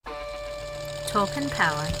Talk and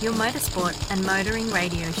Power, your motorsport and motoring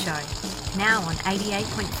radio show. Now on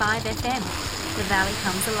 88.5 FM, The Valley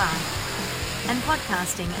Comes Alive. And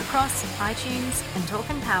podcasting across iTunes and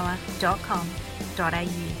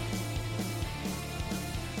talkandpower.com.au.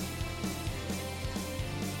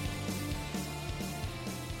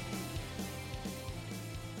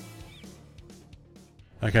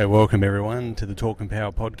 Okay, welcome everyone to the Talk and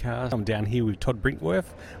Power podcast. I'm down here with Todd Brinkworth.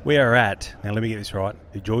 We are at, now let me get this right,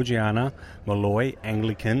 the Georgiana Molloy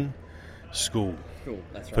Anglican School.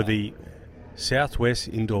 That's right. For the Southwest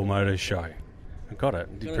Indoor Motor Show. I got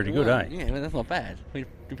it. Did pretty good, eh? Yeah, well, that's not bad. We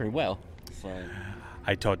did pretty well. So.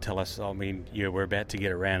 Hey Todd, tell us, we're about to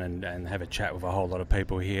get around and have a chat with a whole lot of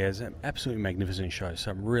people here. It's an absolutely magnificent show,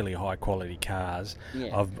 some really high quality cars.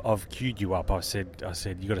 Yeah. I've queued you up. I said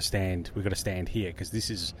we've got to stand here because this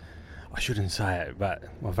is, I shouldn't say it, but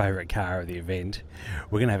my favourite car of the event.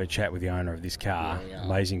 We're going to have a chat with the owner of this car,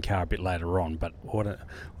 amazing car, a bit later on, but what an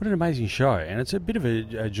amazing show. And it's a bit of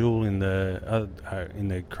a jewel in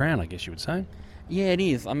the crown, I guess you would say. Yeah, it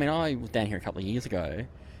is. I mean, I was down here a couple of years ago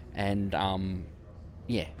and...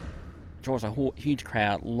 draws a huge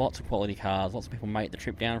crowd, lots of quality cars, lots of people make the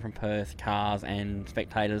trip down from Perth, cars and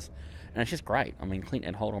spectators, and it's just great. I mean, Clint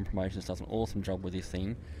and Hold On Promotions does an awesome job with this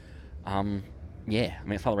thing. It's part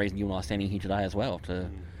of the reason you and I are standing here today as well, to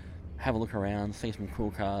have a look around, see some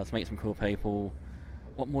cool cars, meet some cool people.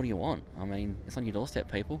 What more do you want? I mean, it's on your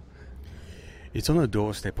doorstep, people. It's on the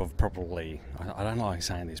doorstep of probably, I don't like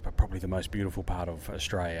saying this, but probably the most beautiful part of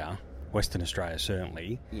Australia. Western Australia,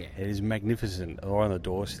 certainly. Yeah. It is magnificent, right on the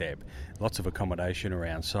doorstep. Lots of accommodation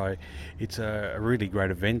around. So it's a really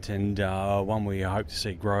great event and one we hope to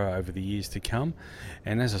see grow over the years to come.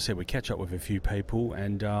 And as I said, we catch up with a few people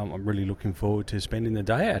and I'm really looking forward to spending the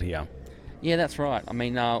day out here. Yeah, that's right. I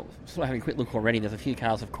mean, sort of having a quick look already, there's a few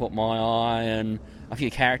cars that have caught my eye and a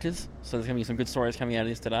few characters. So there's going to be some good stories coming out of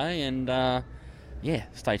this today. And,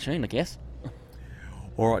 stay tuned, I guess.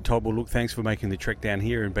 All right, Todd, well, look, thanks for making the trek down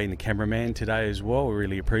here and being the cameraman today as well. We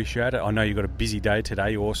really appreciate it. I know you've got a busy day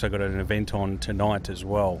today. You also got an event on tonight as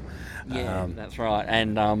well. Yeah, that's right.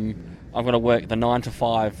 And I've got to work the 9 to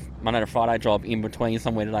 5 Monday to Friday job in between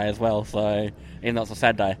somewhere today as well, so even though it's a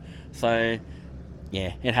sad day. So,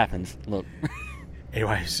 yeah, it happens. Look.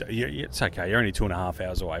 Anyway, so it's okay. You're only 2.5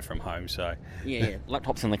 hours away from home, so... Yeah,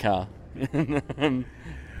 laptop's in the car.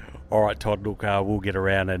 All right, Todd, look, we'll get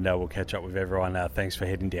around and we'll catch up with everyone. Thanks for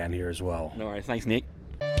heading down here as well. No worries. Thanks, Nick.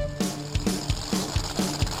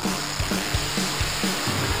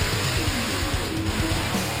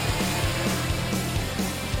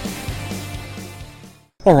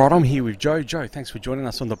 All right, I'm here with Joe. Joe, thanks for joining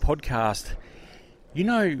us on the podcast. You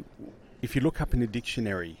know, if you look up in the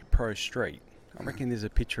dictionary, Pro Street, I reckon there's a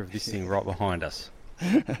picture of this thing right behind us.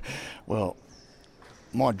 Well,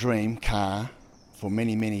 my dream car... for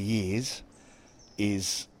many, many years,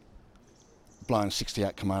 is blown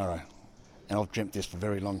 68 Camaro. And I've dreamt this for a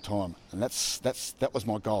very long time. And that was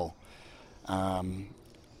my goal.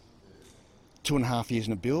 2.5 years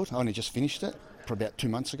in the build. I only just finished it for about 2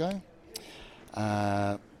 months ago.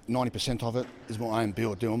 90% of it is my own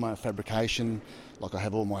build, doing my own fabrication. Like I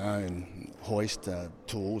have all my own hoist,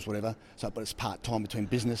 tools, whatever. But it's part-time between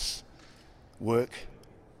business, work,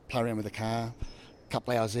 play around with the car,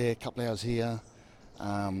 couple hours there, couple hours here.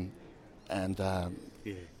 Probably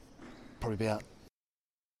about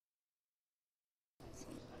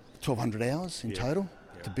 1,200 hours in total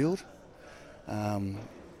to build.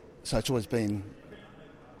 So it's always been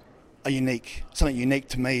something unique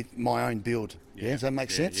to me, my own build. Yeah, does that make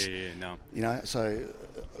sense? No. You know, so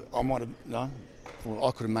I might have, I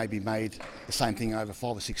could have maybe made the same thing over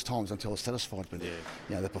 5 or 6 times until I was satisfied with it.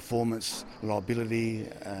 You know, the performance, reliability,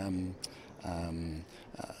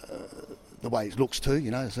 the way it looks too,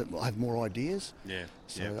 so I have more ideas.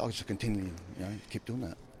 So I just continue, keep doing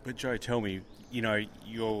that. But Joe, tell me,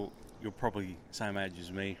 you're probably same age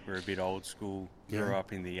as me. We're a bit old school. Grew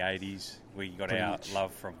up in the 80s. We got Pretty our much.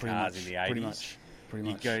 love from cars in the 80s. Pretty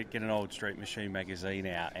much. You go get an old Street Machine magazine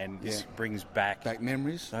out, and this brings back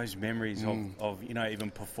memories. Those memories of even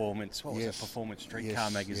Performance. What was it? Performance Street Car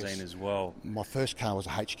magazine as well. My first car was a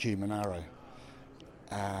HQ Monaro.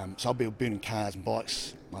 So I've been building cars and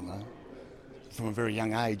bikes, I don't know, from a very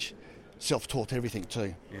young age. Self-taught everything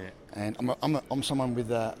too. And I'm someone with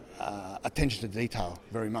attention to detail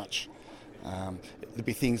very much. There'll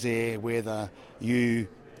be things there where you'll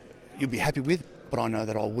be happy with, but I know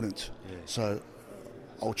that I wouldn't. So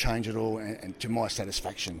I'll change it all and to my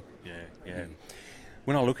satisfaction.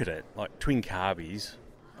 When I look at it, like twin carbies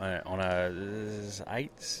on a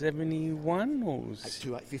 871 or was...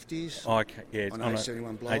 850s. Oh, okay, yeah, on an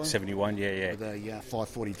 871 blower. 871, With a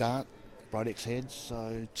 540 Dart Brodex heads,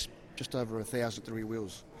 so it's just over 1,000 to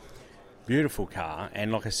wheels. Beautiful car,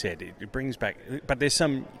 and like I said, it brings back. But there's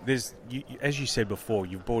as you said before,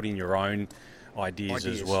 you've brought in your own ideas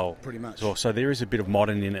as well. Pretty much. So there is a bit of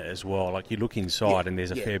modern in it as well. Like you look inside, and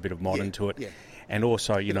there's a fair bit of modern to it. Yeah. And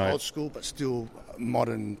also, old school, but still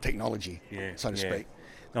modern technology, so to speak.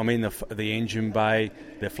 I mean, the engine bay,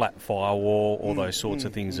 the flat firewall, all those sorts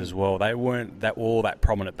of things as well. They weren't all that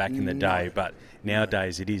prominent back in the day, but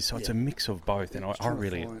nowadays it is. So it's a mix of both, and I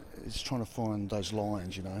really... It's trying to find those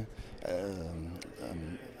lines,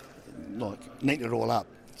 like neaten it all up,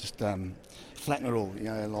 just flatten it all,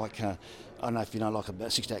 like... I don't know if you know, like a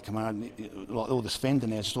 68 Camaro, like all this fender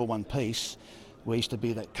now, it's all one piece. Where used to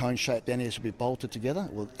be that cone shape down here, used to be bolted together.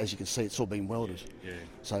 Well, as you can see, it's all been welded. Yeah.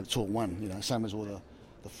 So it's all one, same as all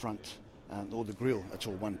the front, all the grille, it's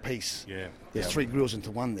all one piece. Yeah. There's 3 grills into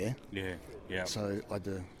one there. Yeah, yeah. So I had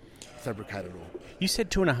to fabricate it all. You said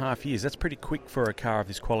 2.5 years. That's pretty quick for a car of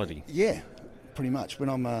this quality. Yeah, pretty much. When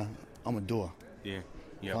I'm a doer. Yeah,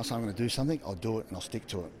 yeah. If I say I'm going to do something, I'll do it and I'll stick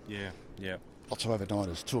to it. Yeah, yeah. Lots of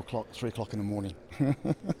overnighters, 2 o'clock, 3 o'clock in the morning.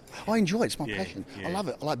 I enjoy it, it's my passion. Yeah. I love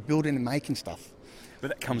it. I like building and making stuff. But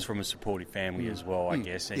that comes from a supportive family as well, I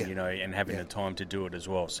guess, and and having the time to do it as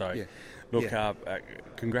well. So, look,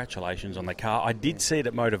 congratulations on the car. I did see it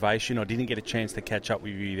at Motivation. I didn't get a chance to catch up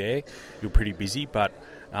with you there. You're pretty busy, but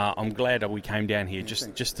I'm glad that we came down here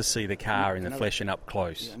just to see the car in the flesh and up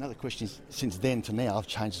close. Yeah, another question is, since then to now, I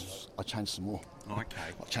changed some more. Okay.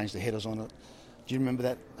 I changed the headers on it. Do you remember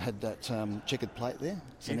that had that checkered plate there?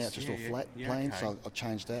 So now it's just all flat plain. Okay. So I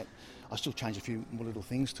changed that. I still change a few more little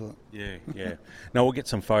things to it. Yeah, yeah. No, we'll get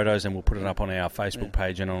some photos and we'll put it up on our Facebook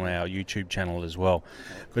page and on our YouTube channel as well.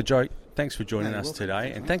 But Joe, thanks for joining us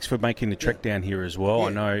today, and thanks for making the trek down here as well. Yeah. I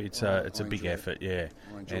know it's a big effort. Yeah,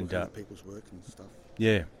 I enjoy people's work and stuff.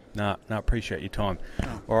 Yeah, no, appreciate your time.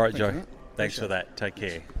 All right, Joe. Thanks for that. Take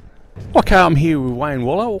care. Okay, I'm here with Wayne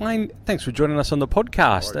Waller. Wayne, thanks for joining us on the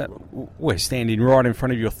podcast. We're standing right in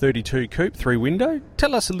front of your 32 Coupe 3-window.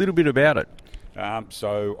 Tell us a little bit about it.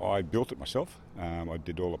 So I built it myself. I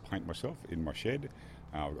did all the paint myself in my shed.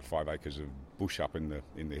 I've got 5 acres of bush up in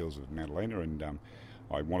the hills of Mount Helena, and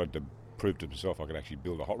I wanted to prove to myself I could actually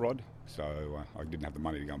build a hot rod. So I didn't have the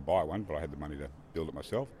money to go and buy one, but I had the money to build it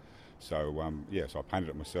myself. So so I painted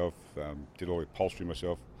it myself, did all the upholstery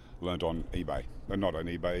myself. Learned on eBay, not on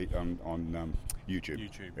eBay, on YouTube.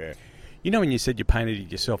 Yeah. You know, when you said you painted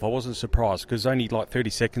it yourself, I wasn't surprised, because only like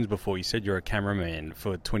 30 seconds before you said you're a cameraman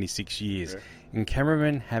for 26 years. Yeah. And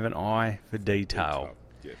cameramen have an eye for detail.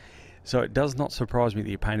 Yeah. So it does not surprise me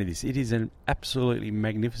that you painted this. It is an absolutely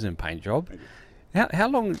magnificent paint job. How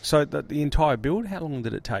long, so the entire build, how long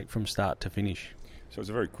did it take from start to finish? So it was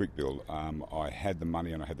a very quick build. I had the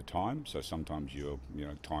money and I had the time. So sometimes you're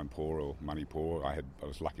time poor or money poor. I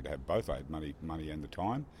was lucky to have both. I had money and the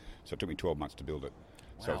time. So it took me 12 months to build it.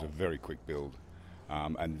 Wow. So it was a very quick build.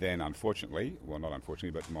 And then not unfortunately,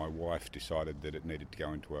 but my wife decided that it needed to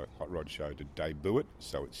go into a hot rod show to debut it.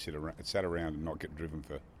 So it sat around and not get driven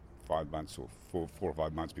for 5 months or 4 or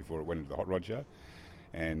 5 months before it went into the hot rod show.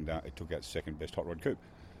 And it took out second best hot rod coupe.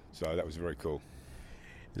 So that was very cool.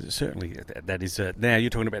 Certainly, that is. Now you're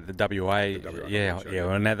talking about the WA,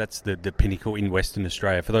 Well, now that's the pinnacle in Western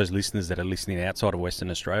Australia. For those listeners that are listening outside of Western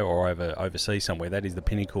Australia or overseas somewhere, that is the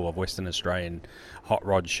pinnacle of Western Australian hot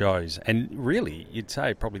rod shows, and really, you'd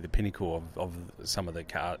say probably the pinnacle of some of the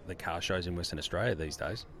car shows in Western Australia these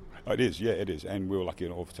days. It is, yeah, it is, and we were lucky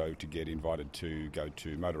also to get invited to go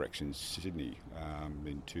to MotorX in Sydney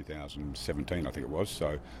in 2017, I think it was.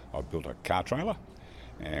 So I built a car trailer.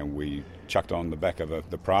 And we chucked on the back of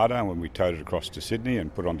the Prada, and when we towed it across to Sydney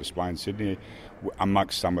and put it on display in Sydney,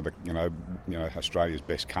 amongst some of the Australia's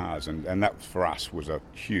best cars, and that for us was a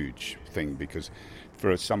huge thing, because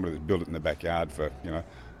for somebody that built it in the backyard for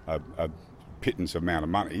a pittance amount of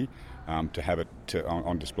money, to have it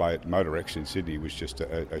on display at MotorX in Sydney was just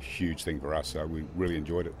a huge thing for us. So we really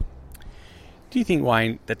enjoyed it. Do you think,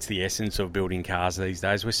 Wayne, that's the essence of building cars these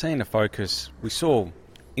days? We're seeing a focus. We saw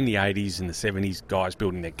in the 80s and the 70s, guys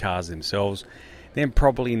building their cars themselves. Then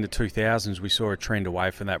probably in the 2000s, we saw a trend away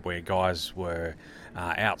from that, where guys were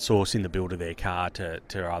outsourcing the build of their car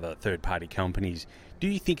to other third-party companies. Do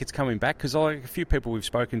you think it's coming back? Because a few people we've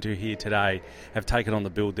spoken to here today have taken on the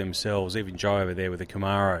build themselves, even Joe over there with the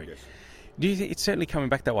Camaro. Yes. Do you think it's certainly coming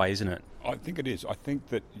back that way, isn't it? I think it is. I think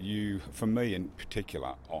that for me in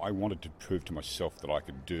particular, I wanted to prove to myself that I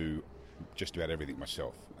could do just about everything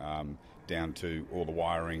myself. Down to all the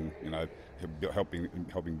wiring,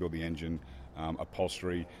 helping build the engine,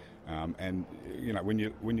 upholstery, and when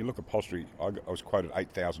you look at upholstery, I was quoted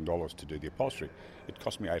 $8,000 to do the upholstery. It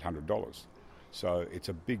cost me $800. So it's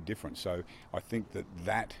a big difference. So I think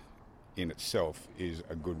that in itself is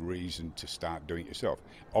a good reason to start doing it yourself.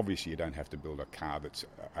 Obviously, you don't have to build a car that's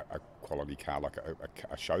a quality car like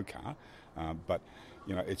a show car, but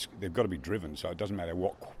they've got to be driven. So it doesn't matter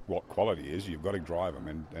what quality it is, you've got to drive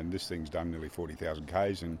them. And this thing's done nearly 40,000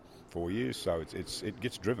 k's in 4 years, so it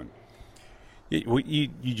gets driven. You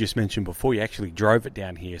just mentioned before you actually drove it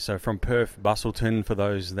down here. So from Perth, Busselton, for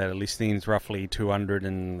those that are listening, it's roughly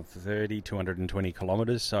 230, 220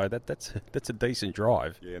 kilometres. So that's a decent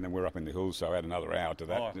drive. Yeah, and then we're up in the hills, so add another hour to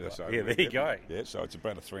that. Oh, so yeah, there you go. Yeah, so it's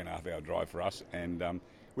about a 3.5 hour drive for us, and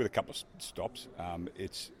with a couple of stops.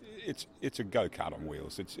 It's a go-kart on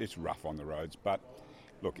wheels. It's rough on the roads, but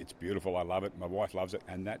look, it's beautiful. I love it. My wife loves it,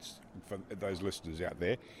 and that's for those listeners out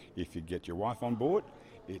there. If you get your wife on board,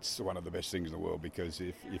 it's one of the best things in the world, because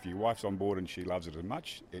if your wife's on board and she loves it as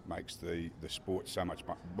much, it makes the sport so much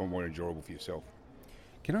more enjoyable for yourself.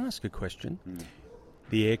 Can I ask a question?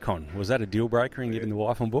 The aircon, was that a deal breaker in getting the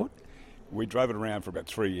wife on board? We drove it around for about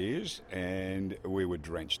 3 years, and we were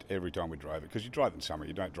drenched every time we drove it, because you drive it in summer,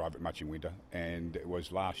 you don't drive it much in winter. And it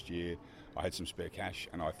was last year, I had some spare cash,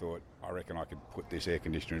 and I thought, I reckon I could put this air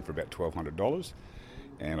conditioner in for about $1,200.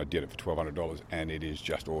 And I did it for $1,200, and it is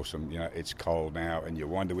just awesome. It's cold now, and you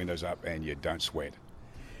wind the windows up, and you don't sweat.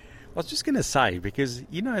 I was just going to say, because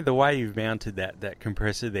the way you've mounted that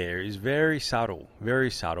compressor there is very subtle,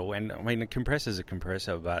 and I mean, a compressor's a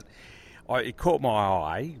compressor, but it caught my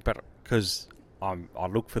eye, but because I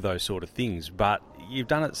look for those sort of things, but you've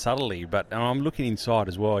done it subtly. But I'm looking inside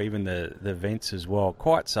as well, even the vents as well,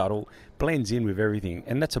 quite subtle, blends in with everything,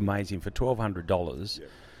 and that's amazing for $1,200. Yeah.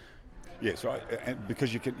 Yeah, so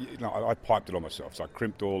because I piped it on myself, so I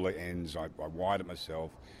crimped all the ends, I wired it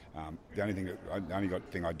myself. The only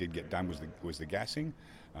thing I did get done was the gassing,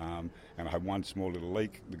 and I had one small little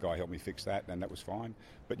leak. The guy helped me fix that, and that was fine.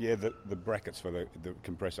 But yeah, the brackets for the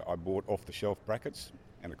compressor, I bought off the shelf brackets,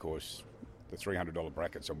 and of course the $300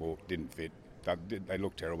 brackets I bought didn't fit. They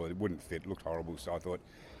looked terrible. It wouldn't fit. It looked horrible. So I thought,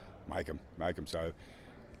 make them. So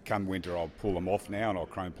come winter, I'll pull them off now, and I'll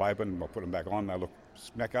chrome plate them, and I'll put them back on. They look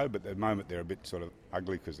smacko, but at the moment they're a bit sort of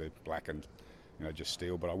ugly because they're black and just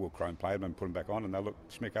steel. But I will chrome plate them and put them back on, and they'll look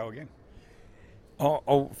smacko again.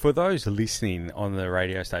 For those listening on the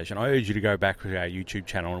radio station, I urge you to go back to our YouTube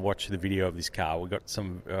channel and watch the video of this car. We've got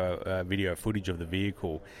some video footage of the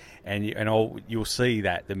vehicle, and you'll see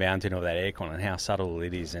that the mounting of that aircon and how subtle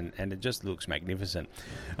it is, and it just looks magnificent.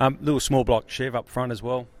 Little small block Chev up front as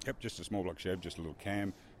well. Yep, just a small block Chev, just a little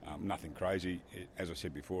cam. Nothing crazy. As I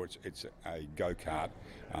said before, it's a go-kart.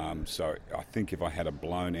 So I think if I had a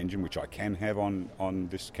blown engine, which I can have on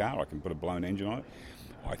this car, I can put a blown engine on it,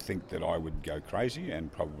 I think that I would go crazy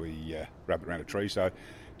and probably wrap it around a tree. So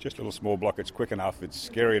just a little small block. It's quick enough. It's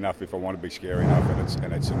scary enough if I want to be scary enough,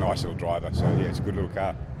 and it's a nice little driver. So yeah, it's a good little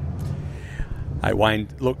car. Hey Wayne,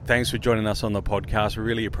 look, thanks for joining us on the podcast. We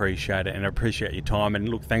really appreciate it, and I appreciate your time. And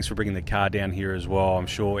look, thanks for bringing the car down here as well. I'm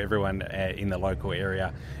sure everyone in the local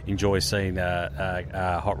area enjoys seeing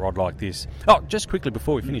a hot rod like this. Oh, just quickly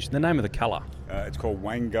before we finish, the name of the colour? It's called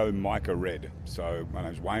Wango Mica Red. So my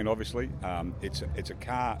name's Wayne, obviously. It's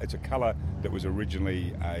a colour that was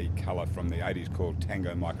originally a colour from the 80s called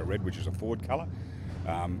Tango Mica Red, which is a Ford colour.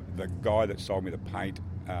 The guy that sold me the paint,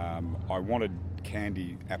 I wanted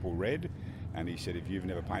candy apple red. And he said, if you've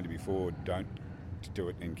never painted before, don't do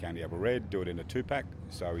it in candy apple red, do it in a 2-pack.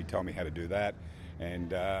 So he told me how to do that.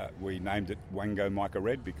 And we named it Wango Mica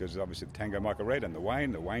Red because obviously the Tango Mica Red and the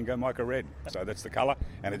Wango Mica Red. So that's the colour,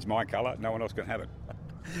 and it's my colour. No one else can have it.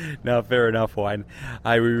 No, fair enough, Wayne.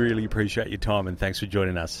 Hey, we really appreciate your time, and thanks for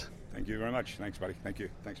joining us. Thank you very much. Thanks, buddy. Thank you.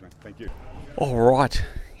 Thanks, man. Thank you. All right.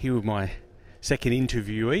 Here with my second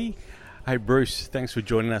interviewee. Hey Bruce, thanks for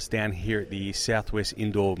joining us down here at the Southwest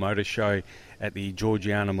Indoor Motor Show at the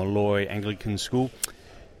Georgiana Malloy Anglican School.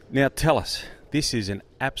 Now tell us, this is an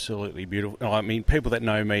absolutely beautiful... I mean, people that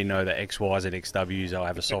know me know that XYs and XWs, I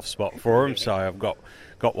have a soft spot for them, so I've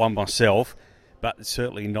got one myself, but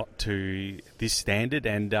certainly not to this standard,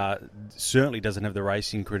 and certainly doesn't have the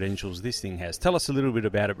racing credentials this thing has. Tell us a little bit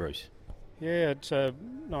about it, Bruce. Yeah, it's a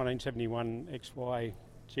 1971 XY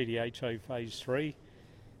GT8 Phase 3.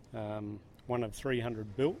 One of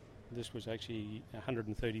 300 built. This was actually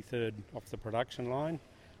 133rd off the production line.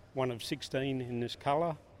 One of 16 in this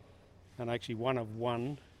colour, and actually one of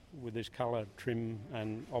one with this colour trim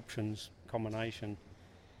and options combination.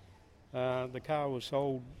 The car was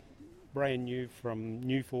sold brand new from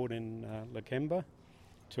Newford in Lakemba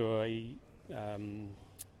to a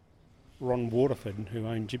Ron Waterford, who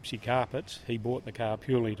owned Gypsy Carpets. He bought the car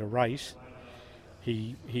purely to race.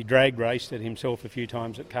 He drag raced it himself a few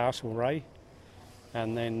times at Castlereagh,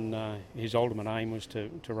 And then his ultimate aim was to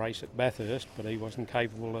race at Bathurst, but he wasn't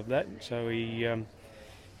capable of that. So he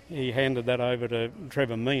handed that over to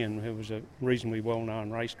Trevor Meehan, who was a reasonably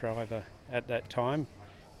well-known race driver at that time.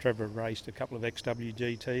 Trevor raced a couple of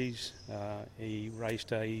XWGTs. He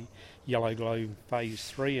raced a Yellow Glow Phase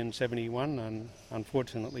 3 in 71 and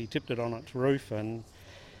unfortunately tipped it on its roof, and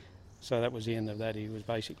so that was the end of that. He was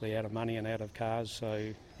basically out of money and out of cars,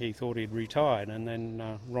 so he thought he'd retired. And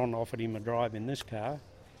then Ron offered him a drive in this car,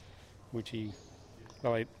 which he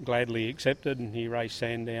gladly accepted, and he raced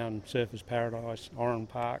Sandown, Surfers Paradise, Oran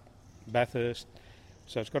Park, Bathurst,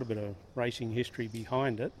 so it's got a bit of racing history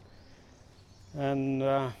behind it. And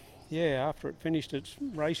after it finished its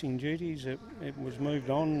racing duties, it was moved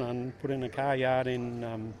on and put in a car yard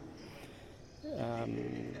in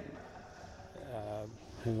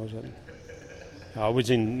who was it? Oh, it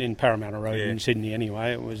was in Parramatta Road in Sydney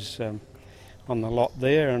anyway. It was on the lot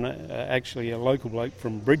there, and actually a local bloke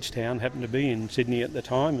from Bridgetown happened to be in Sydney at the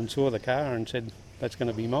time and saw the car and said, that's going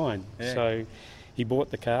to be mine. Yeah. So he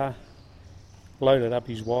bought the car, loaded up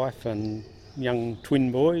his wife and young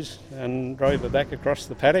twin boys and drove her back across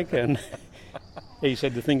the paddock, and he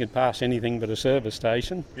said the thing had passed anything but a service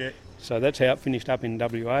station. Yeah. So that's how it finished up in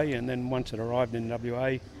WA, and then once it arrived in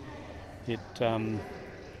WA, it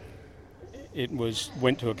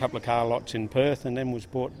went to a couple of car lots in Perth, and then was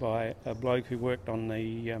bought by a bloke who worked on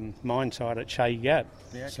the mine site at Shay Gap.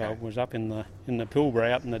 Yeah, okay. So it was up in the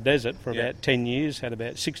Pilbara, out in the desert for about 10 years, had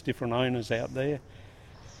about 6 different owners out there.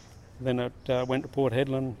 Then it went to Port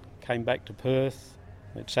Hedland, came back to Perth.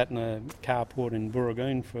 It sat in a carport in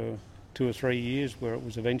Burragoon for 2 or 3 years, where it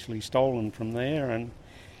was eventually stolen from there and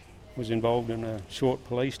was involved in a short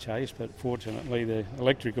police chase, but fortunately the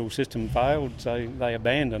electrical system failed, so they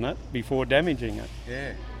abandoned it before damaging it.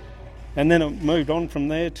 Yeah. And then it moved on from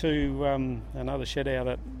there to another shed out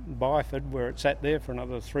at Byford, where it sat there for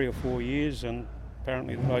another 3 or 4 years, and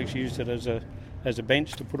apparently the blokes used it as a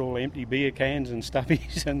bench to put all the empty beer cans and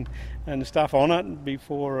stuffies and stuff on it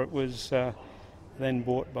before it was then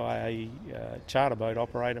bought by a charter boat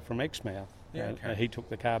operator from Exmouth. Yeah, okay. He took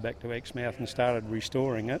the car back to Exmouth and started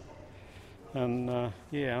restoring it. And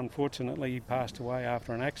unfortunately he passed away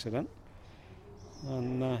after an accident.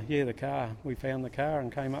 And we found the car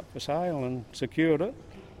and came up for sale and secured it.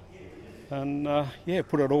 And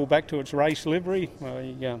put it all back to its race livery.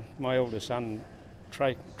 My eldest son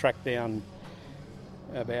tracked down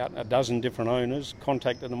about a dozen different owners,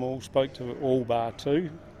 contacted them all, spoke to all bar 2.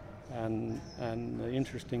 And the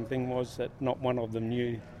interesting thing was that not one of them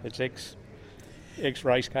knew its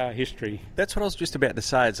ex-race car history. That's what I was just about to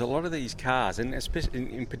say. It's a lot of these cars, and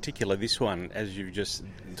especially in particular this one, as you've just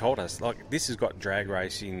told us, like this has got drag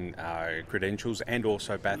racing credentials and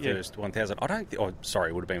also Bathurst 1000. It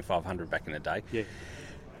would have been 500 back in the day. Yeah.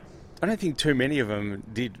 I don't think too many of them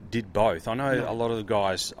did both. I know a lot of the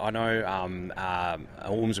guys. I know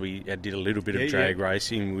Ormsby did a little bit of drag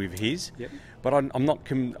racing with his, but I'm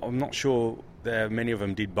not sure that many of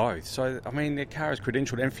them did both. So I mean, their car is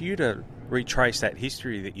credentialed, and for you to retrace that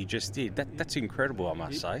history that you just did, that's incredible, I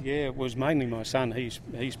must say. Yeah, it was mainly my son.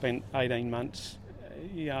 He spent 18 months,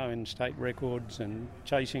 in state records and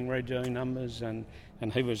chasing rego numbers, and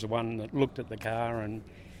he was the one that looked at the car and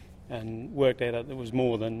worked out that there was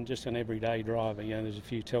more than just an everyday driver. There's a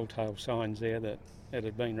few telltale signs there that it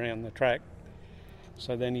had been around the track.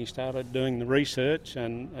 So then he started doing the research,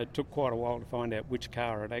 and it took quite a while to find out which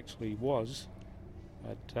car it actually was.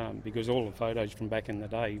 But, because all the photos from back in the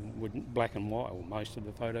day were black and white, or most of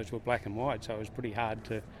the photos were black and white, so it was pretty hard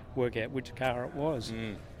to work out which car it was.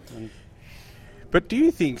 But do you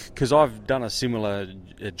think, because I've done a similar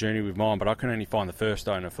journey with mine, but I can only find the first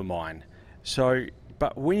owner for mine. So,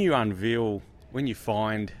 but when you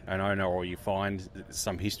find an owner or you find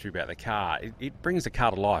some history about the car, it brings the car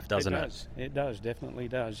to life, doesn't it? It does, definitely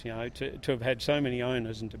does. To have had so many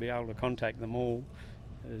owners and to be able to contact them all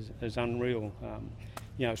is unreal.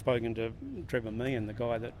 I've spoken to Trevor Meehan, the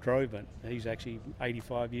guy that drove it. He's actually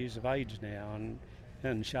 85 years of age now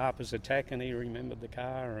and sharp as a tack, and he remembered the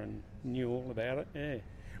car and knew all about it, yeah.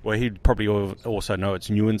 Well, he'd probably also know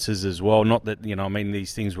its nuances as well. Not that,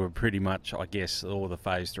 these things were pretty much, I guess, all the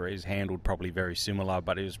Phase 3s handled probably very similar,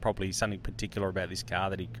 but it was probably something particular about this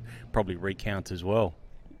car that he could probably recount as well.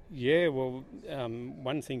 Yeah, well,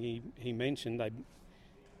 one thing he mentioned,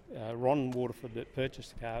 Ron Waterford that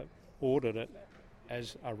purchased the car ordered it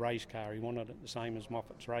as a race car. He wanted it the same as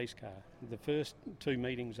Moffat's race car. The first 2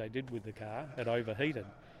 meetings they did with the car, it overheated.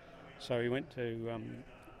 So he went to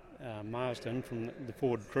Marsden from the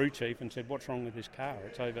Ford crew chief and said, "What's wrong with this car?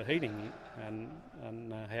 It's overheating." And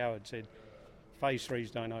Howard said, phase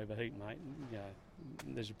 3s don't overheat, mate. You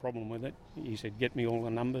know, there's a problem with it. He said, get me all the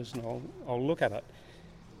numbers and I'll look at it.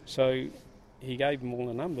 So he gave him all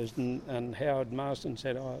the numbers, and Howard Marsden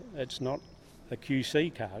said, it's not a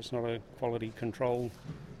QC car, it's not a quality control,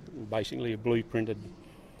 basically a blueprinted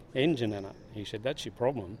engine in it. He said, that's your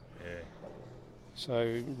problem. Yeah.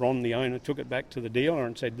 So Ron, the owner, took it back to the dealer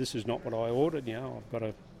and said, this is not what I ordered. You know, I've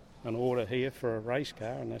got an order here for a race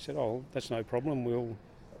car. And they said, oh, that's no problem,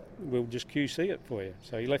 we'll just QC it for you.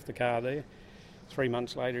 So he left the car there. 3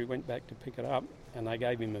 months later he went back to pick it up, and they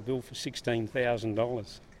gave him a bill for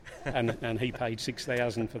 $16,000 and he paid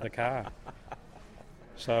 $6,000 for the car.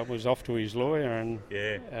 So it was off to his lawyer, and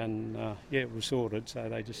it was sorted. So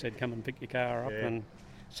they just said, come and pick your car up. And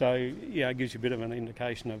so, it gives you a bit of an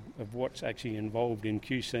indication of what's actually involved in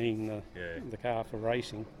QCing the car for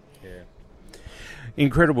racing. Yeah.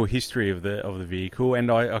 Incredible history of the vehicle,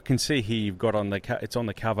 and I can see here you've got it's on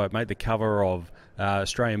the cover, made the cover of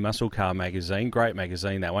Australian Muscle Car magazine, great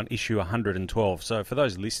magazine that one, issue 112. So for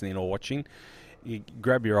those listening or watching, you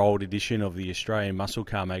grab your old edition of the Australian Muscle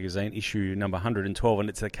Car magazine, issue number 112, and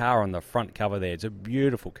it's the car on the front cover there. It's a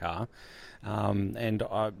beautiful car. And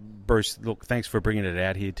Bruce, look, thanks for bringing it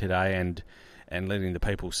out here today and letting the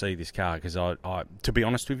people see this car, because I, to be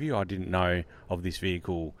honest with you, I didn't know of this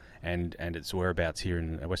vehicle and its whereabouts here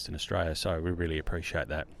in Western Australia, so we really appreciate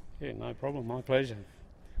that. Yeah, no problem, my pleasure.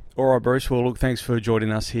 All right, Bruce, well, look, thanks for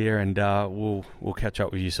joining us here, and we'll catch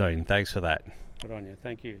up with you soon. Thanks for that. Good on you,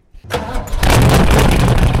 thank you.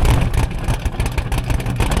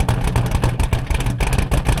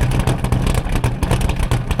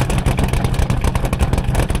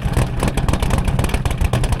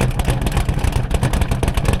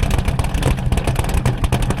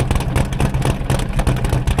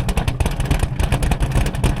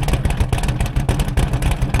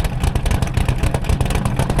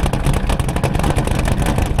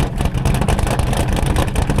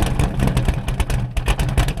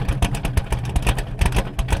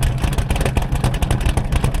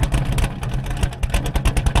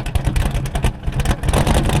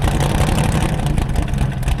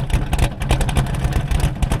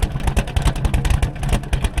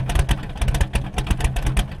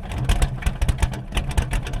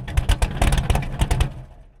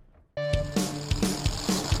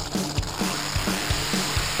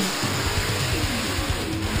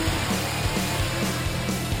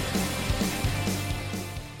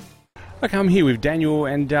 Okay, I'm here with Daniel,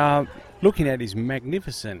 and looking at his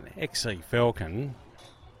magnificent XC Falcon.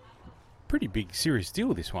 Pretty big, serious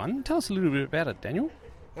deal, this one. Tell us a little bit about it, Daniel.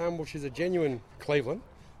 Well, she's a genuine Cleveland,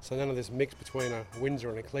 so none of this mix between a Windsor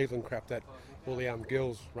and a Cleveland crap that all the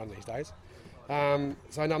girls run these days.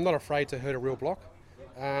 So no, I'm not afraid to hurt a real block.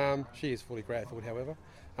 She is fully grad-filled, however.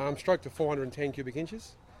 Stroke to 410 cubic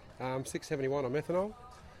inches, 671 on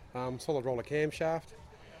methanol, solid roller camshaft.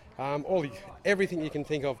 Everything you can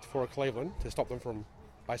think of for a Cleveland to stop them from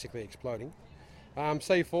basically exploding.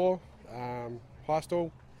 C4, high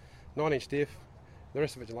stall, 9-inch diff. The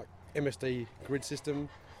rest of it's like MSD grid system,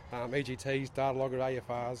 EGTs, data logger,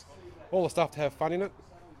 AFRs, all the stuff to have fun in it.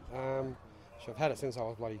 So I've had it since I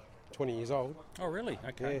was bloody 20 years old. Oh, really?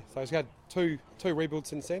 Okay. Yeah, so it's had two rebuilds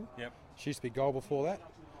since then. Yep. She used to be gold before that,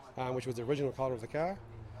 which was the original colour of the car.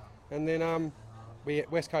 And then we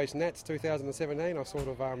at West Coast Nats 2017, I sort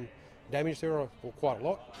of damaged her quite a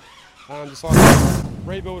lot. Decided to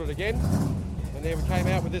rebuild it again, and then we came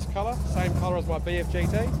out with this colour, same colour as my BF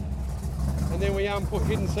GT. And then we put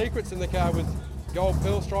hidden secrets in the car with gold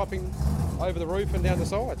pearl striping over the roof and down the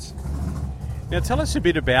sides. Now tell us a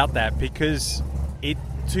bit about that, because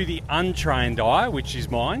to the untrained eye, which is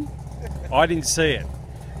mine, I didn't see it.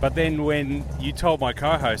 But then when you told my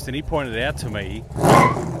co-host and he pointed it out to me,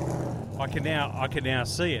 I can now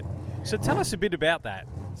see it. So tell us a bit about that.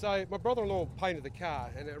 So my brother-in-law painted the car,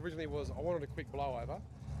 and it originally was I wanted a quick blowover,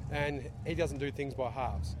 and he doesn't do things by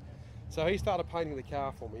halves. So he started painting the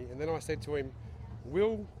car for me, and then I said to him,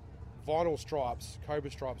 will vinyl stripes, Cobra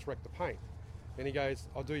stripes, wreck the paint? And he goes,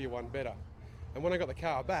 I'll do you one better. And when I got the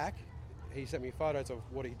car back, he sent me photos of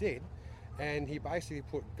what he did, and he basically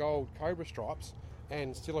put gold Cobra stripes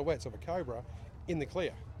and silhouettes of a Cobra in the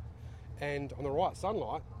clear. And on the right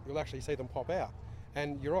sunlight, you'll actually see them pop out.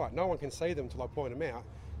 And you're right, no one can see them till I point them out,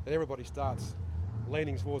 and everybody starts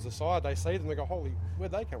leaning towards the side. They see them, they go, holy,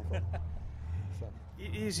 where'd they come from? So.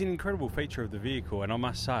 It is an incredible feature of the vehicle, and I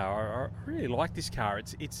must say, I really like this car.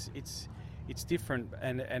 It's different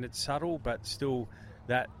and it's subtle, but still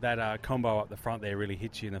that combo up the front there really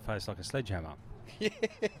hits you in the face like a sledgehammer. Yeah.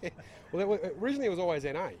 Well, originally it was always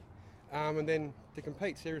NA, and then to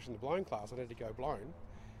compete seriously in the blown class, I needed to go blown.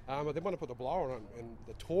 I then want to put the blower on, and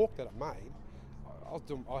the torque that it made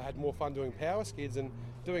I had more fun doing power skids and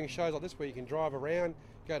doing shows like this where you can drive around,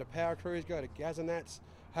 go to power cruise, go to Gazanats.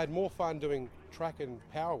 Had more fun doing track and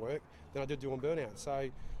power work than I did doing burnout. So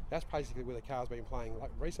that's basically where the car's been playing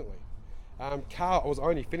recently. Car was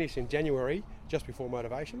only finished in January, just before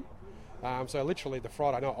Motivation. So literally the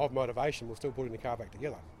Friday night of Motivation, we're still putting the car back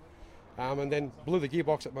together. And then blew the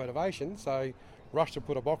gearbox at Motivation, so rushed to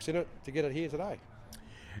put a box in it to get it here today.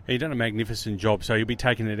 You've done a magnificent job, so you'll be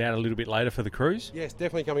taking it out a little bit later for the cruise? Yes,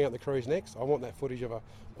 definitely coming out the cruise next. I want that footage of a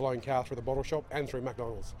blown car through the bottle shop and through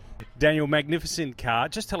McDonald's. Daniel, magnificent car.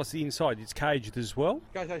 Just tell us the inside. It's caged as well?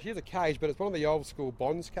 Okay, so here's a cage, but it's one of the old school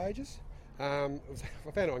Bonds cages. I found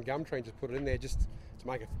it on Gumtree and just put it in there just to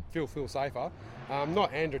make it feel safer.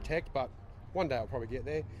 Not Androtech, but one day I'll probably get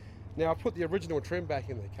there. Now, I put the original trim back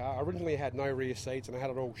in the car. I originally had no rear seats and I had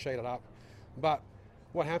it all sheeted up. But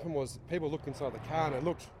what happened was people looked inside the car and it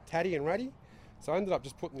looked tatty and ratty. So I ended up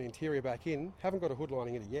just putting the interior back in. Haven't got a hood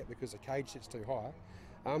lining in it yet because the cage sits too high.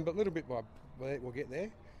 But little bit by we'll get there.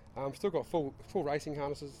 Still got full racing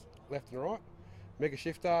harnesses left and right, mega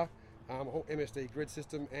shifter, a whole MSD grid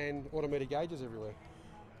system and automatic gauges everywhere.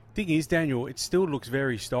 Thing is, Daniel, it still looks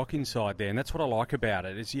very stock inside there, and that's what I like about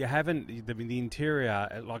it. Is you haven't the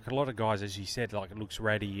interior, like a lot of guys, as you said, like it looks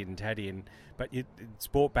ratty and tatty, but it's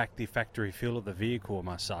brought back the factory feel of the vehicle, I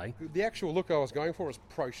must say. The actual look I was going for was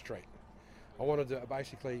Pro Street. I wanted to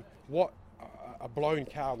basically what a blown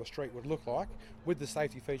car on the street would look like with the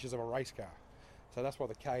safety features of a race car. So that's why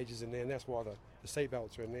the cage is in there, and that's why the seat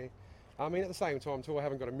belts are in there. I mean, at the same time too, I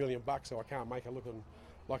haven't got $1 million, so I can't make it look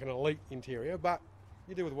like an elite interior, but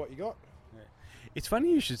you do with what you got. Yeah. It's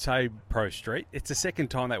funny you should say Pro Street. It's the second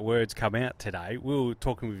time that word's come out today. We were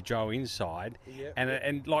talking with Joe inside,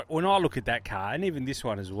 and like when I look at that car, and even this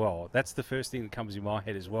one as well, that's the first thing that comes in my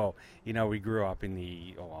head as well. You know, we grew up in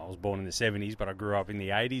I was born in the 70s, but I grew up in the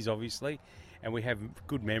 80s, obviously, and we have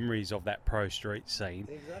good memories of that Pro Street scene.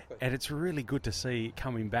 Exactly. And it's really good to see it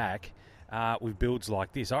coming back with builds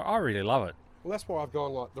like this. I really love it. Well, that's why I've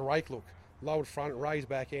gone like the rake look. Lowered front, raised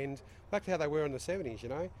back end, back to how they were in the 70s, you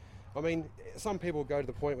know. I mean, some people go to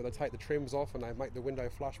the point where they take the trims off and they make the window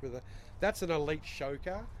flush with it. That's an elite show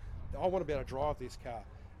car. I want to be able to drive this car.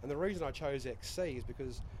 And the reason I chose XC is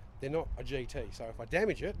because they're not a GT. So if I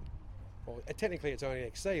damage it, well, technically it's only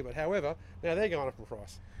XC, but however, now they're going up in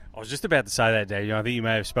price. I was just about to say that, Daniel. I think you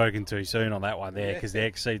may have spoken too soon on that one there, because the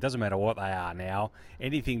XC, doesn't matter what they are now,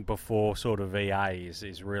 anything before sort of VA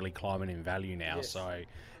is really climbing in value now. Yes. So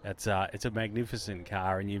it's a magnificent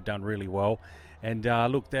car, and you've done really well. And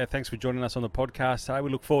look, there, thanks for joining us on the podcast today. We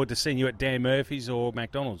look forward to seeing you at Dan Murphy's or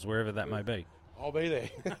McDonald's, wherever that may be. I'll be there.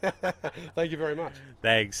 Thank you very much.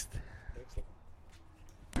 Thanks.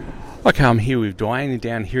 Okay, I'm here with Dwayne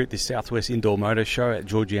down here at the Southwest Indoor Motor Show at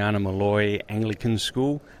Georgiana Malloy Anglican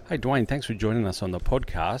School. Hey Dwayne, thanks for joining us on the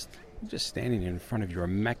podcast. I'm just standing in front of your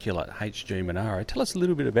immaculate HG Monaro. Tell us a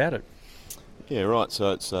little bit about it. Yeah, right.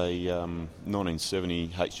 So it's a 1970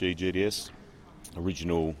 HG GTS,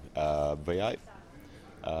 original V8.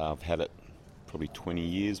 I've had it probably 20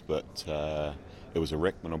 years, but it was a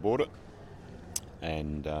wreck when I bought it.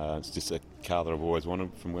 And it's just a car that I've always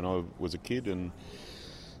wanted from when I was a kid. And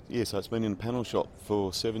yeah, so it's been in the panel shop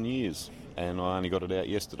for 7 years, and I only got it out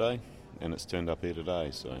yesterday, and it's turned up here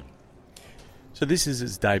today. So this is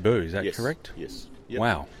its debut, is that correct? Yes. Yep.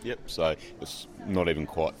 Wow. Yep. So it's not even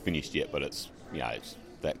quite finished yet, but it's it's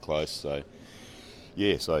that close. So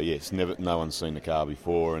yes, no one's seen the car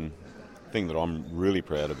before, and the thing that I'm really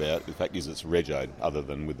proud about, the fact is it's regoed, other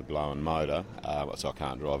than with the blown motor, so I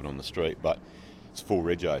can't drive it on the street, but it's full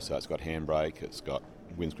rego, so it's got handbrake, it's got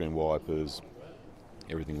windscreen wipers.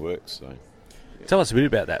 Everything works. So, yeah. Tell us a bit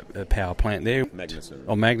about that power plant there. Magnuson.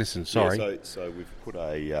 Oh, Magnuson. Sorry. Yeah, so we've put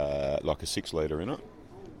a 6 litre in it,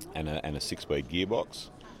 and a 6-speed gearbox,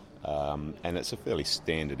 and it's a fairly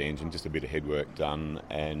standard engine, just a bit of headwork done,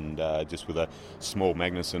 and just with a small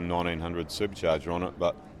Magnuson 1900 supercharger on it.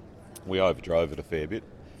 But we overdrove it a fair bit,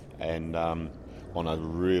 and on a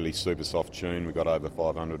really super soft tune, we got over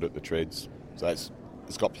 500 at the treads. So it's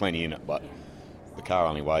got plenty in it, but the car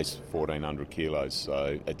only weighs 1,400 kilos,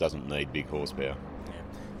 so it doesn't need big horsepower.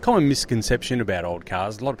 Common misconception about old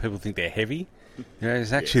cars, a lot of people think they're heavy.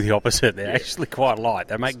 It's actually the opposite. They're actually quite light.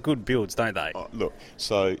 They make good builds, don't they? Oh, look,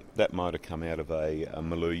 so that motor come out of a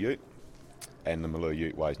Maloo Ute, and the Maloo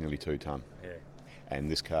Ute weighs nearly 2 tonne. Yeah.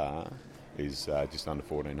 And this car is just under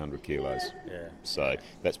 1,400 kilos. Yeah. So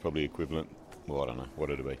that's probably equivalent, well, I don't know, what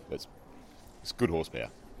it'll be. It's good horsepower.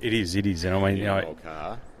 It is, and I mean,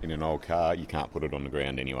 in an old car, you can't put it on the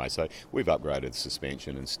ground anyway. So we've upgraded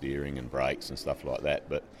suspension and steering and brakes and stuff like that,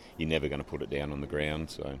 but you're never going to put it down on the ground.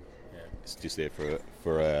 So it's just there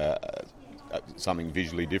for a something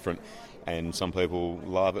visually different. And some people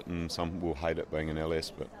love it and some will hate it being an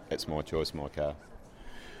LS, but it's my choice, my car.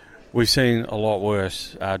 We've seen a lot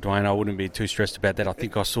worse, Dwayne. I wouldn't be too stressed about that. I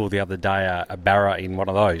think I saw the other day a Barra in one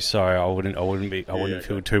of those, so I wouldn't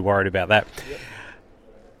feel too worried about that. Yep.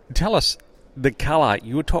 Tell us the colour.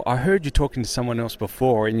 I heard you talking to someone else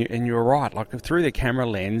before, and you were right. Like through the camera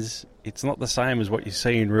lens, it's not the same as what you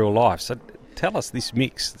see in real life. So tell us this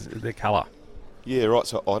mix, the colour. Yeah, right.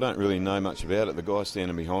 So I don't really know much about it. The guy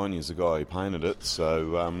standing behind you is the guy who painted it.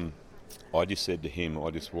 So I just said to him,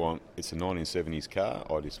 it's a 1970s car.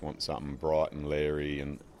 I just want something bright and leery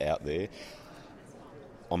and out there.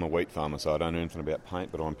 I'm a wheat farmer, so I don't know anything about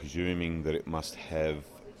paint, but I'm presuming that it must have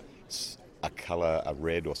a colour, a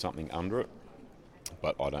red or something under it.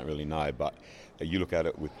 But I don't really know. But you look at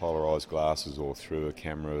it with polarised glasses or through a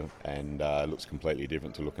camera and it looks completely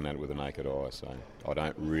different to looking at it with a naked eye. So I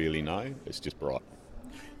don't really know. It's just bright.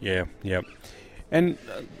 Yeah. And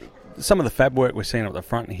some of the fab work we're seeing at the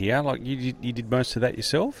front here, like you did most of that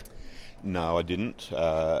yourself? No, I didn't.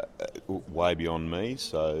 Way beyond me.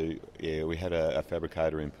 So, yeah, we had a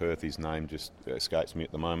fabricator in Perth. His name just escapes me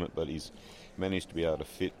at the moment, but he's managed to be able to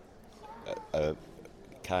fit a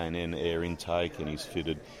K&N air intake, and he's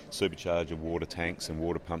fitted supercharger water tanks and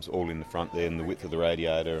water pumps all in the front there and the width of the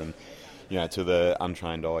radiator, and to the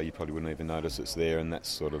untrained eye you probably wouldn't even notice it's there, and that's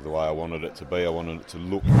sort of the way I wanted it to be. I wanted it to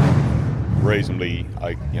look reasonably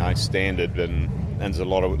standard, and there's a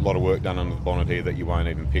lot of work done under the bonnet here that you won't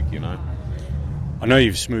even pick. I know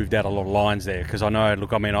you've smoothed out a lot of lines there, because I know,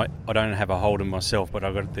 look, I mean, I don't have a Holden myself, but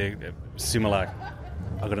I've got I've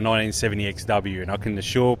got a 1970 XW, and I can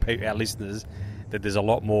assure our listeners that there's a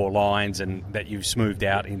lot more lines and that you've smoothed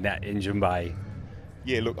out in that engine bay.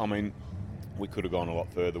 Yeah, look, I mean, we could have gone a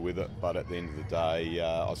lot further with it, but at the end of the day,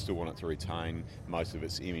 I still want it to retain most of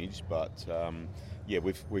its image. But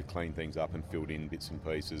we've cleaned things up and filled in bits and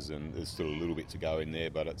pieces, and there's still a little bit to go in there,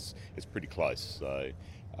 but it's pretty close. So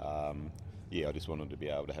I just wanted to be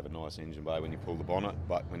able to have a nice engine bay when you pull the bonnet,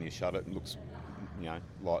 but when you shut it, it looks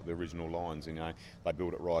like the original lines. They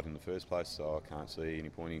built it right in the first place, so I can't see any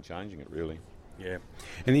point in changing it really. Yeah,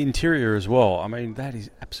 and the interior as well. I mean, that is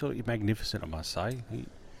absolutely magnificent, I must say.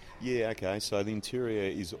 Yeah, okay, so the interior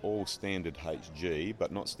is all standard HG,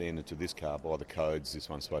 but not standard to this car by the codes. This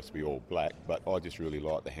one's supposed to be all black, but I just really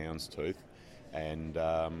like the houndstooth, and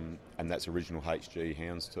that's original HG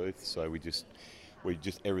houndstooth. So we just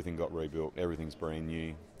everything got rebuilt. Everything's brand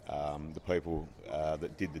new. The people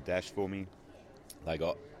that did the dash for me, they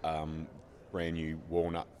got brand new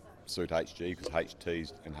walnut suit HG, because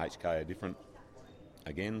HTs and HK are different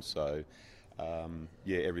again. So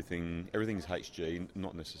everything's HG,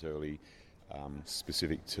 not necessarily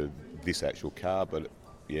specific to this actual car, but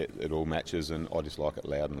it all matches, and I just like it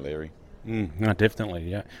loud and leery. No, definitely,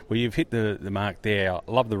 yeah. Well, you've hit the mark there. I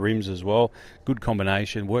love the rims as well. Good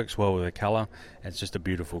combination, works well with the colour. It's just a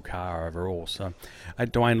beautiful car overall. So,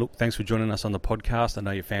 Dwayne, look, thanks for joining us on the podcast. I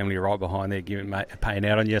know your family are right behind there paying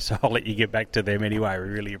out on you, so I'll let you get back to them anyway. We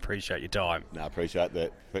really appreciate your time. No, I appreciate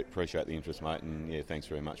that. Appreciate the interest, mate, and thanks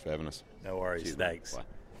very much for having us. No worries. Cheers, thanks. Bye.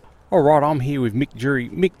 All right, I'm here with Mick Jury.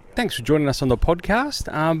 Mick, thanks for joining us on the podcast.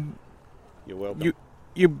 You're welcome.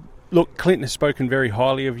 Look, Clinton has spoken very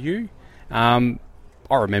highly of you. I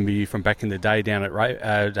remember you from back in the day down at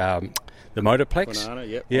the Motorplex. Banana,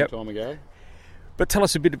 yep. Long time ago. But tell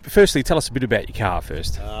us a bit about your car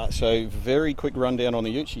first. So very quick rundown on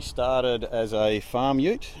the ute. She started as a farm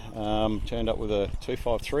ute, turned up with a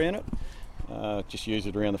 253 in it. Just used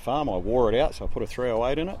it around the farm. I wore it out, so I put a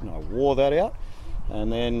 308 in it, and I wore that out. And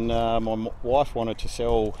then my wife wanted to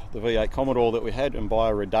sell the V8 Commodore that we had and buy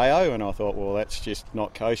a Rodeo, and I thought, well, that's just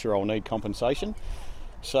not kosher. I'll need compensation.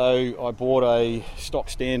 So I bought a stock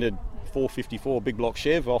standard 454 big block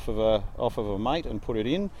Chev off of a mate and put it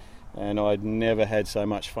in, and I'd never had so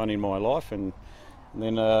much fun in my life. And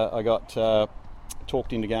then I got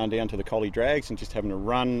talked into going down to the Collie Drags and just having a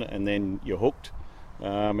run, and then you're hooked,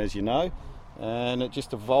 as you know, and it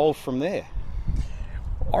just evolved from there.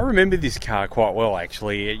 I remember this car quite well,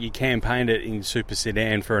 actually. You campaigned it in Super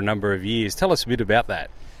Sedan for a number of years. Tell us a bit about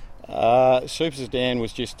that. Super Sedan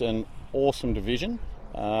was just an awesome division.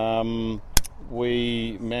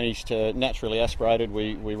 We managed to naturally aspirated.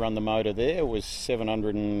 We run the motor there. It was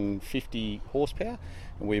 750 horsepower,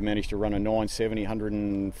 and we managed to run a 970,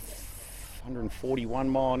 141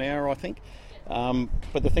 mile an hour, I think.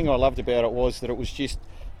 But the thing I loved about it was that it was just,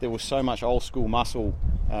 there was so much old school muscle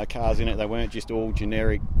cars in it. They weren't just all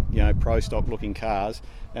generic, pro stock looking cars.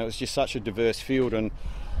 And it was just such a diverse field, and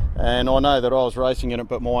I know that I was racing in it,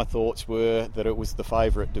 but my thoughts were that it was the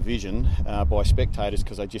favourite division by spectators,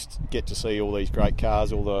 because they just get to see all these great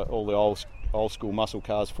cars, all the old old school muscle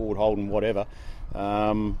cars, Ford, Holden, whatever,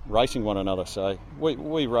 racing one another. So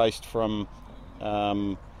we raced from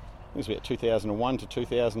it was about 2001 to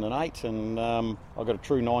 2008, and I got a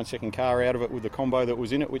true 9-second car out of it with the combo that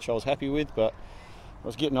was in it, which I was happy with. But I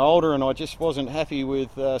was getting older, and I just wasn't happy with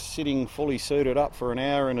sitting fully suited up for an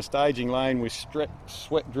hour in a staging lane with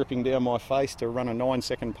sweat dripping down my face to run a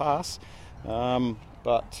 9-second pass.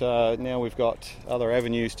 But now we've got other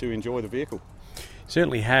avenues to enjoy the vehicle.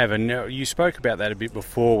 Certainly have, and you spoke about that a bit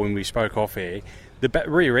before when we spoke off air. The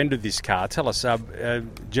rear end of this car, tell us,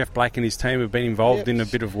 Jeff Black and his team have been involved in a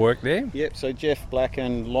bit of work there? Yep, so Jeff Black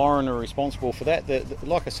and Lauren are responsible for that.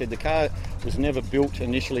 Like I said, the car was never built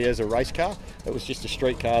initially as a race car. It was just a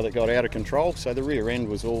street car that got out of control, so the rear end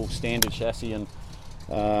was all standard chassis, and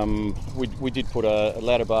we did put a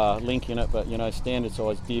ladder bar link in it, but standard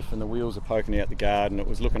size diff, and the wheels are poking out the guard, and it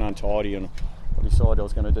was looking untidy, and I decided I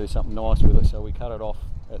was going to do something nice with it, so we cut it off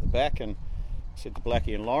at the back and said to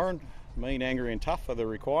Blackie and Lauren, mean, angry and tough are the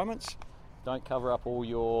requirements. Don't cover up all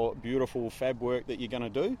your beautiful fab work that you're going to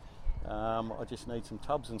do. I just need some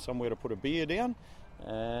tubs and somewhere to put a beer down,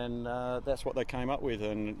 and that's what they came up with.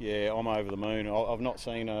 And yeah, I'm over the moon. I've not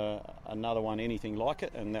seen another one anything like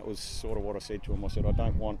it, and that was sort of what I said to them. I said I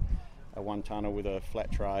don't want a one-tonner with a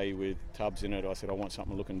flat tray with tubs in it. I said I want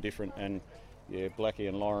something looking different. And yeah, Blackie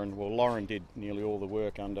and Lauren, well, Lauren did nearly all the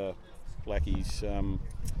work under Blackie's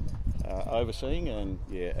overseeing, and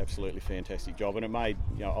yeah, absolutely fantastic job. And it made,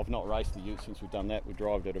 I've not raced the ute since we've done that. We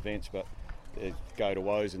drive at events, but go to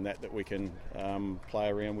woes and that we can play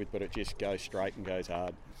around with, but it just goes straight and goes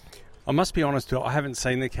hard. I must be honest, I haven't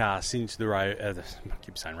seen the car since I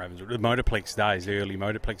keep saying Ravenswood, the Motorplex days, the early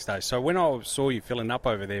Motorplex days. So when I saw you filling up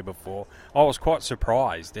over there before, I was quite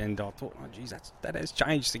surprised, and I thought, oh geez, that has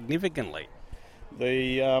changed significantly.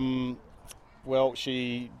 Well,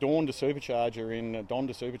 she donned a supercharger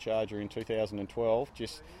in 2012.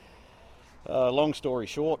 Just long story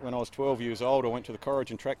short, when I was 12 years old, I went to the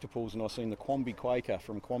Corrigan tractor pools and I seen the Quamby Quaker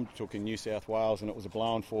from Quambatook in New South Wales, and it was a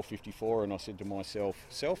blown 454. And I said to myself,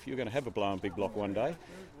 you're going to have a blown big block one day.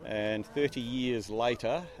 And 30 years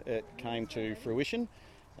later, it came to fruition.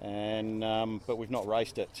 And but we've not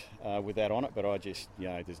raced it with that on it. But I just,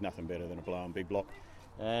 there's nothing better than a blown big block.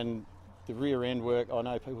 And the rear end work, I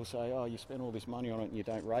know people say, oh, you spend all this money on it and you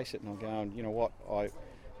don't race it. And I'm going, you know what,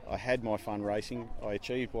 I had my fun racing. I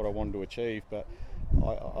achieved what I wanted to achieve, but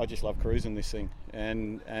I just love cruising this thing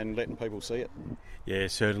and letting people see it. Yeah,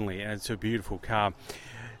 certainly. And it's a beautiful car.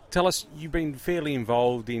 Tell us, you've been fairly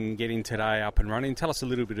involved in getting today up and running. Tell us a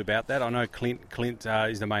little bit about that. I know Clint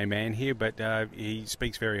is the main man here, but he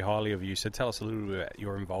speaks very highly of you. So tell us a little bit about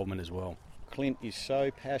your involvement as well. Clint is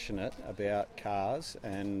so passionate about cars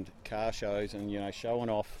and car shows and, showing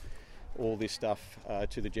off all this stuff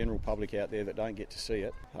to the general public out there that don't get to see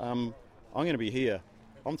it. I'm going to be here.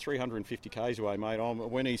 I'm 350 k's away, mate.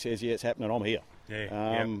 When he says, yeah, it's happening, I'm here.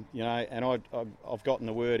 Yeah. And I've gotten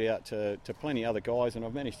the word out to plenty of other guys, and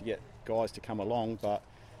I've managed to get guys to come along, but,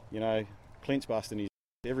 Clint's busting his...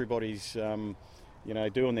 Everybody's,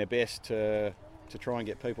 doing their best to try and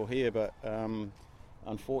get people here, but...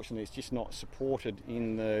 unfortunately, it's just not supported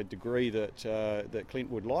in the degree that Clint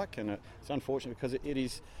would like, and it's unfortunate because it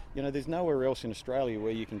is, there's nowhere else in Australia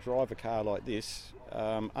where you can drive a car like this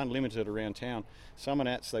unlimited around town. Some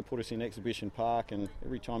Nats, they put us in Exhibition Park, and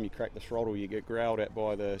every time you crack the throttle, you get growled at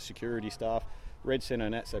by the security staff. Red Centre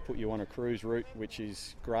Nats, they put you on a cruise route, which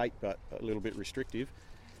is great, but a little bit restrictive.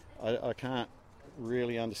 I can't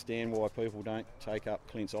really understand why people don't take up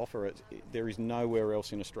Clint's offer. There is nowhere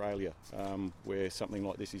else in Australia where something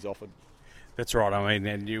like this is offered. That's right. I mean,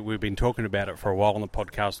 and we've been talking about it for a while on the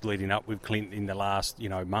podcast leading up with Clint in the last,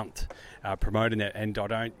 month, promoting it. And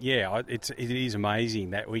it is amazing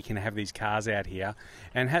that we can have these cars out here.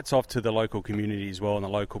 And hats off to the local community as well, and the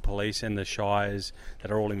local police and the shires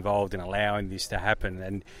that are all involved in allowing this to happen.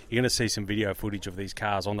 And you're going to see some video footage of these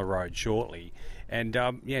cars on the road shortly. And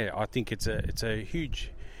I think it's a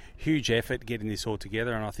huge effort getting this all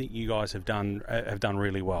together, and I think you guys have done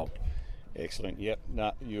really well. Excellent. Yep.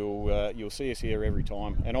 No, you'll see us here every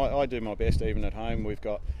time, and I do my best even at home. We've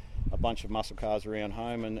got a bunch of muscle cars around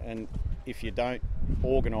home, and if you don't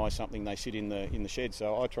organise something, they sit in the shed.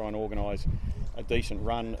 So I try and organise a decent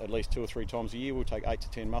run at least 2 or 3 times a year. We'll take 8 to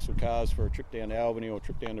 10 muscle cars for a trip down to Albany or a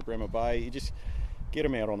trip down to Bremer Bay. You just get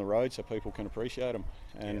them out on the road so people can appreciate them,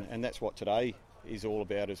 and that's what today is all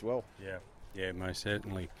about as well. Yeah, most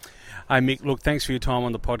certainly. Hey Mick, look, thanks for your time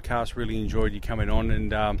on the podcast. Really enjoyed you coming on,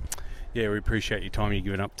 and we appreciate your time you've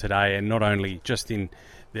given up today, and not only just in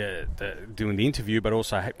the doing the interview, but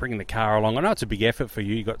also bringing the car along. I know it's a big effort for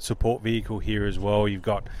you. You've got support vehicle here as well. You've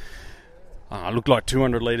got Looked like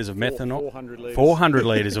 200 litres of methanol. 400 litres. 400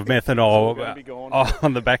 litres of methanol gonna be gone.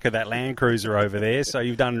 on the back of that Land Cruiser over there. So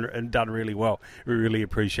you've done really well. We really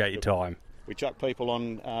appreciate your time. We chuck people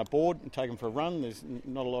on board and take them for a run. There's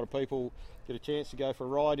not a lot of people get a chance to go for a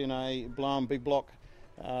ride in a blown big block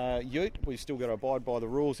ute. We've still got to abide by the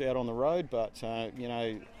rules out on the road, but I've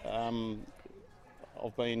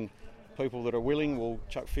been people that are willing will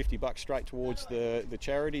chuck $50 straight towards the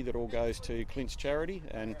charity that all goes to Clint's charity,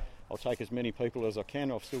 and I'll take as many people as I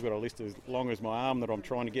can. I've still got a list as long as my arm that I'm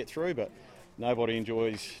trying to get through, but nobody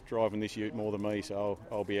enjoys driving this ute more than me, so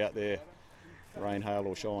I'll be out there, rain, hail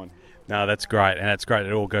or shine. No, that's great, and that's great.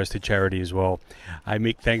 It all goes to charity as well. Hey,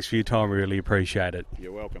 Mick, thanks for your time. We really appreciate it.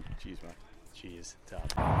 You're welcome. Cheers, mate. Cheers.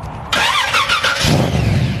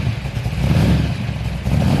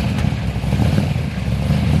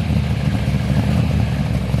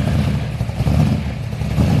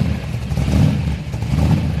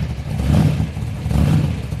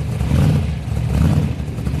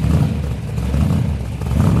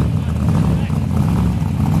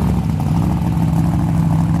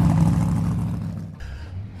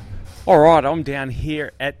 All right, I'm down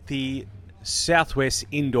here at the Southwest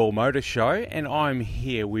Indoor Motor Show, and I'm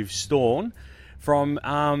here with Storn from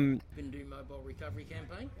Bindu Mobile Recovery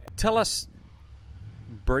Campaign. Tell us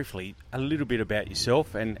briefly a little bit about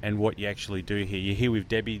yourself and what you actually do here. You're here with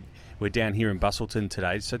Debbie. We're down here in Busselton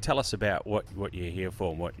today, so tell us about what you're here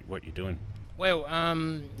for and what you're doing. Well,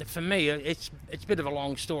 for me, it's a bit of a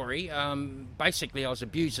long story. Basically, I was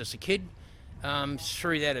abused as a kid.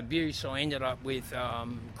 Through that abuse, I ended up with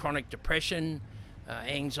chronic depression,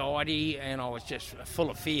 anxiety, and I was just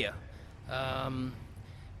full of fear.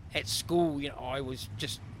 At school, I was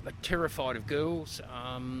just terrified of girls.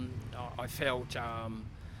 I felt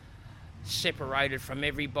separated from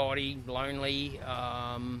everybody, lonely,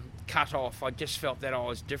 cut off. I just felt that I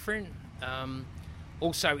was different.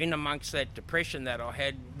 Also, in amongst that depression that I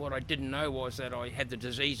had, what I didn't know was that I had the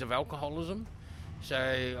disease of alcoholism.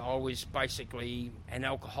 So I was basically an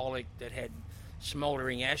alcoholic that had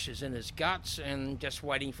smouldering ashes in his guts and just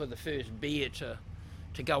waiting for the first beer to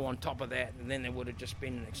go on top of that, and then there would have just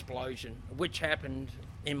been an explosion, which happened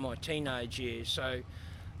in my teenage years. So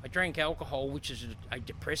I drank alcohol, which is a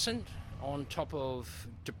depressant, on top of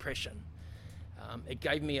depression. It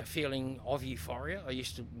gave me a feeling of euphoria. I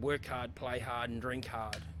used to work hard, play hard and drink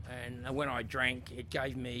hard, and when I drank, it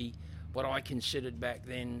gave me what I considered back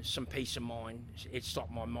then some peace of mind. It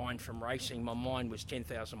stopped my mind from racing. My mind was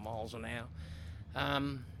 10,000 miles an hour.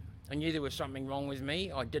 I knew there was something wrong with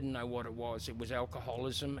me. I didn't know what it was. It was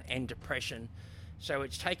alcoholism and depression. So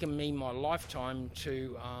it's taken me my lifetime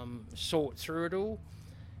to sort through it all.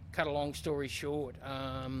 Cut a long story short,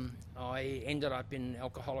 I ended up in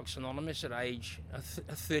Alcoholics Anonymous at age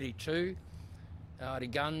 32. I had a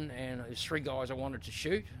gun and there's 3 guys I wanted to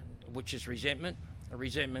shoot, which is resentment.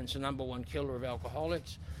 Resentment's the number one killer of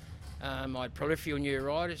alcoholics. I had peripheral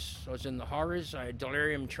neuritis. I was in the horrors. I had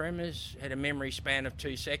delirium tremors, had a memory span of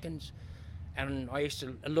 2 seconds. And I used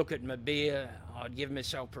to look at my beer. I'd give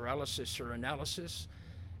myself paralysis or analysis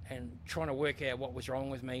and trying to work out what was wrong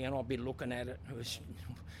with me, and I'd be looking at it. It was,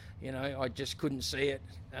 I just couldn't see it.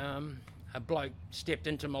 A bloke stepped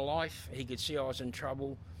into my life. He could see I was in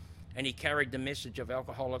trouble, and he carried the message of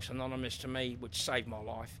Alcoholics Anonymous to me, which saved my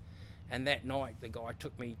life. And that night, the guy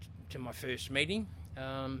took me to my first meeting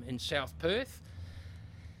in South Perth,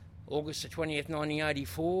 August the 20th,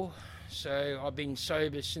 1984. So I've been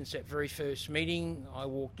sober since that very first meeting. I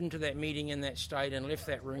walked into that meeting in that state and left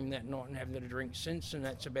that room that night and haven't had a drink since, and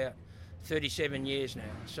that's about 37 years now.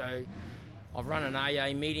 So I've run an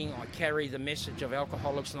AA meeting. I carry the message of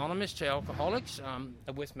Alcoholics Anonymous to alcoholics.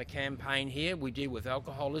 With my campaign here, we deal with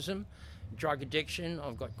alcoholism, drug addiction.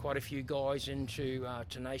 I've got quite a few guys into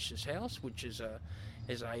Tenacious House, which is a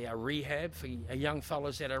rehab for young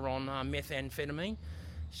fellas that are on methamphetamine.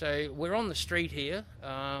 So we're on the street here,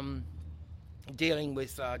 dealing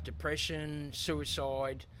with depression,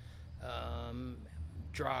 suicide,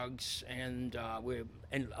 drugs, and we're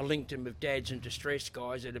linked in with dads in distress,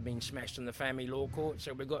 guys that have been smashed in the family law court.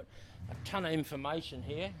 So we've got a ton of information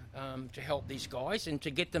here to help these guys and to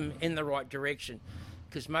get them in the right direction,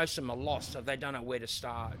 because most of them are lost, so they don't know where to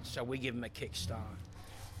start. So we give them a kickstart.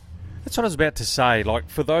 That's what I was about to say. Like,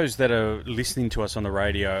 for those that are listening to us on the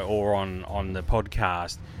radio or on the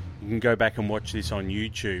podcast, you can go back and watch this on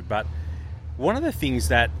YouTube. But one of the things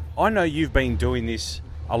that I know, you've been doing this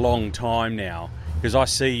a long time now, because I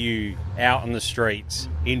see you out on the streets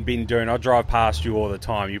in Bindu, and I drive past you all the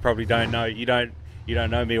time. You probably don't know, you don't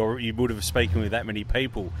know me, or you would have spoken with that many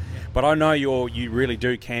people. But I know you really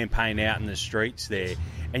do campaign out in the streets there,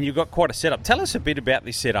 and you've got quite a setup. Tell us a bit about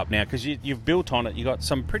this setup now, because you've built on it. You've got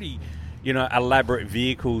some pretty, elaborate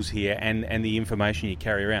vehicles here and the information you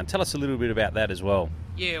carry around. Tell us a little bit about that as well.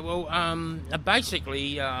 Yeah, well,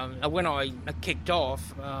 basically, when I kicked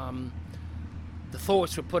off, the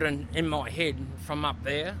thoughts were put in my head from up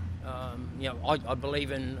there. I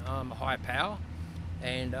believe in a higher power,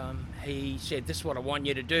 and he said, "This is what I want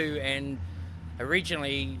you to do." And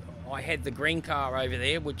originally, I had the green car over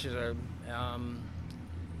there, which is a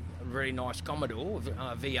really nice Commodore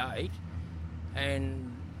V8,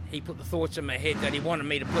 and he put the thoughts in my head that he wanted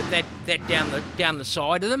me to put that down the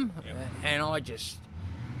side of them, and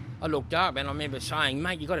I looked up and I remember saying,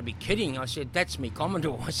 "Mate, you got to be kidding." I said, "That's me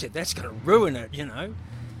Commodore." I said, "That's going to ruin it,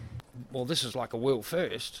 Well, this is like a world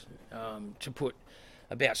first, to put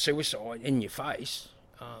about suicide in your face.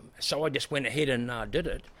 So I just went ahead and did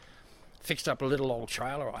it. Fixed up a little old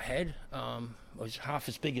trailer I had. It was half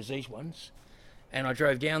as big as these ones. And I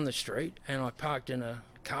drove down the street and I parked in a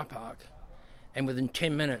car park. And within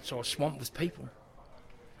 10 minutes I was swamped with people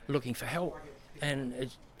looking for help.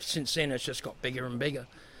 And since then it's just got bigger and bigger.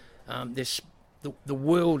 The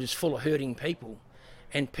world is full of hurting people,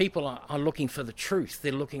 and people are looking for the truth.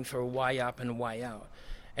 They're looking for a way up and a way out.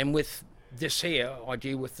 And with this here, I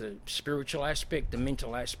deal with the spiritual aspect, the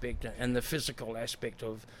mental aspect, and the physical aspect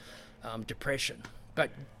of depression.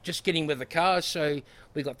 But just getting with the cars, so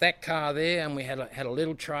we got that car there, and we had a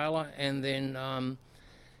little trailer, and then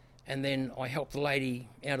I helped the lady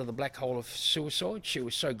out of the black hole of suicide. She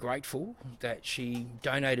was so grateful that she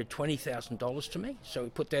donated $20,000 to me. So we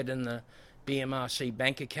put that in the BMRC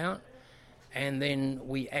bank account, and then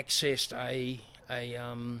we accessed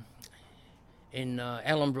in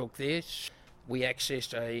Ellenbrook there. We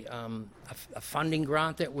accessed a funding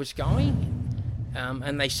grant that was going,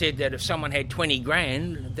 and they said that if someone had 20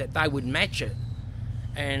 grand, that they would match it.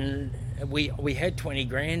 And we had 20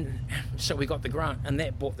 grand, so we got the grant, and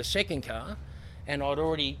that bought the second car, and I'd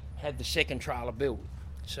already had the second trailer built.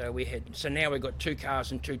 So now we've got 2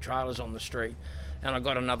 cars and 2 trailers on the street, and I've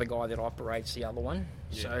got another guy that operates the other one.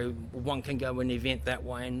 Yeah. So one can go an event that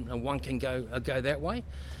way, and one can go that way.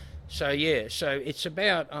 So it's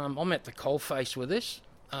about I'm at the coalface with this.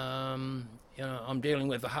 I'm dealing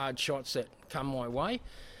with the hard shots that come my way,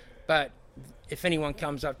 but if anyone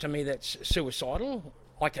comes up to me that's suicidal,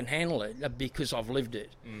 I can handle it because I've lived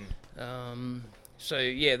it.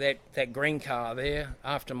 That green car there,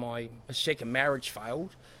 after my second marriage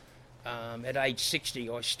failed, at age 60,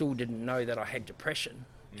 I still didn't know that I had depression.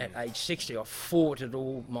 At age 60, I fought it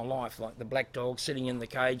all my life, like the black dog sitting in the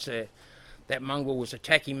cage there. That mongrel was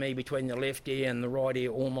attacking me between the left ear and the right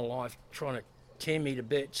ear all my life, trying to tear me to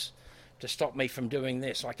bits to stop me from doing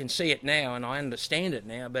this. I can see it now and I understand it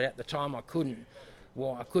now, but at the time I couldn't.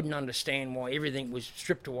 Well, I couldn't understand why everything was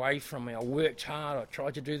stripped away from me. I worked hard, I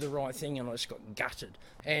tried to do the right thing, and I just got gutted.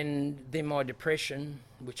 And then my depression,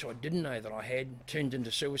 which I didn't know that I had, turned into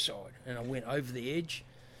suicide. And I went over the edge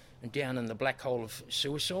and down in the black hole of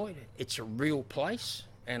suicide. It's a real place,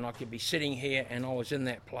 and I could be sitting here and I was in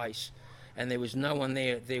that place, and there was no one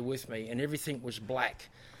there with me, and everything was black.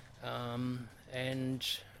 And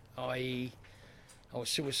I was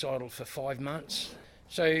suicidal for 5 months.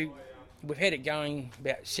 So we've had it going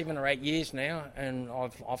about 7 or 8 years now, and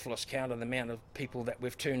I've lost count of the amount of people that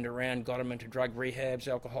we've turned around, got them into drug rehabs,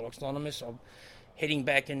 Alcoholics Anonymous. I'm heading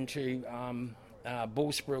back into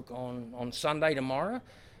Bullsbrook on Sunday tomorrow.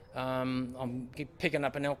 I'm picking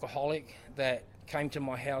up an alcoholic that came to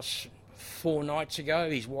my house 4 nights ago.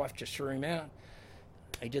 His wife just threw him out.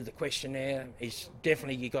 He did the questionnaire. He's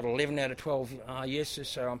definitely got 11 out of 12 yeses,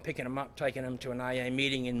 so I'm picking him up, taking him to an AA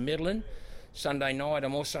meeting in Midland Sunday night.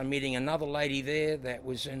 I'm also meeting another lady there that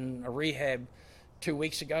was in a rehab 2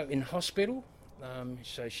 weeks ago in hospital.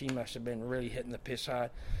 So she must have been really hitting the piss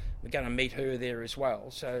hard. We're going to meet her there as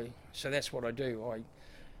well. So that's what I do. I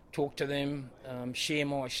talk to them, share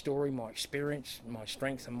my story, my experience, my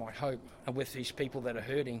strength and my hope with these people that are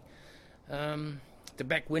hurting. The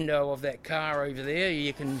back window of that car over there,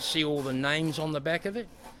 you can see all the names on the back of it.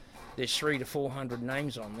 There's 300 to 400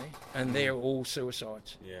 names on there, and they're all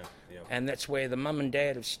suicides. Yeah. And that's where the mum and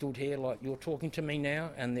dad have stood here like you're talking to me now,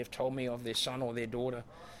 and they've told me of their son or their daughter.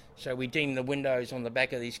 So we deem the windows on the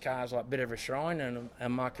back of these cars like a bit of a shrine and a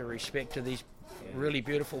mark of respect to these really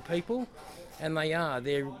beautiful people. And they are.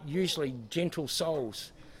 They're usually gentle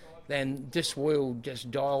souls then this world just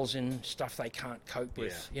dials in stuff they can't cope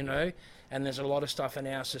with, you know. And there's a lot of stuff in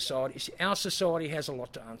our society. Our society has a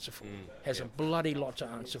lot to answer for. A bloody lot to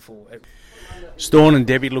answer for. Storn and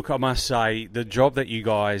Debbie, look, I must say, the job that you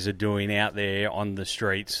guys are doing out there on the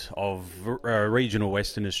streets of regional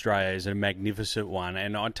Western Australia is a magnificent one.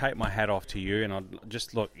 And I take my hat off to you, and I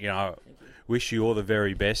just wish you all the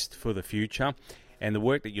very best for the future. And the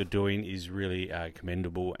work that you're doing is really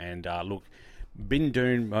commendable. And look,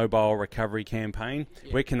 Bindoon Mobile Recovery Campaign,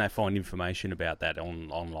 where can they find information about that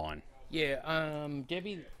online? Yeah,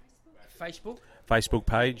 Debbie, Facebook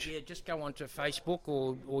page? Yeah, just go onto Facebook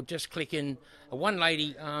or just click in. One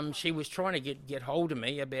lady, she was trying to get hold of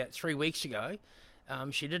me about 3 weeks ago.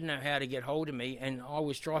 She didn't know how to get hold of me, and I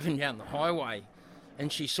was driving down the highway,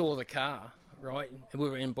 and she saw the car, right? We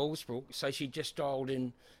were in Bullsbrook, so she just dialed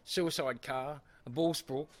in suicide car,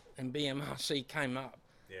 Bullsbrook, and BMRC came up.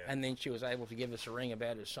 Yeah. And then she was able to give us a ring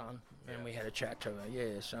about her son, and we had a chat to her.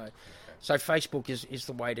 So Facebook is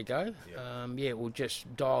the way to go. We'll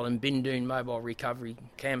just dial in Bindoon Mobile Recovery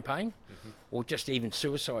Campaign, or just even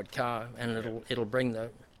suicide car, and it'll bring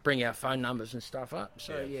our phone numbers and stuff up.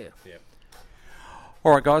 So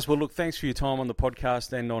All right, guys. Well, look, thanks for your time on the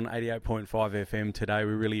podcast and on 88.5 FM today.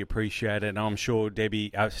 We really appreciate it. And I'm sure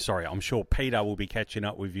I'm sure Peter will be catching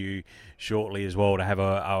up with you shortly as well to have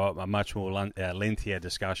a much more lengthier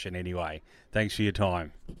discussion anyway. Thanks for your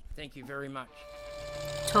time. Thank you very much.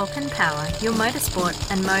 Talk and Power, your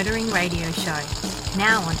motorsport and motoring radio show.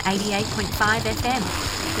 Now on 88.5 FM,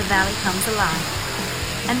 The Valley Comes Alive.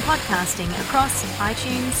 And podcasting across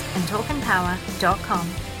iTunes and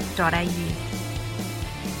talkandpower.com.au.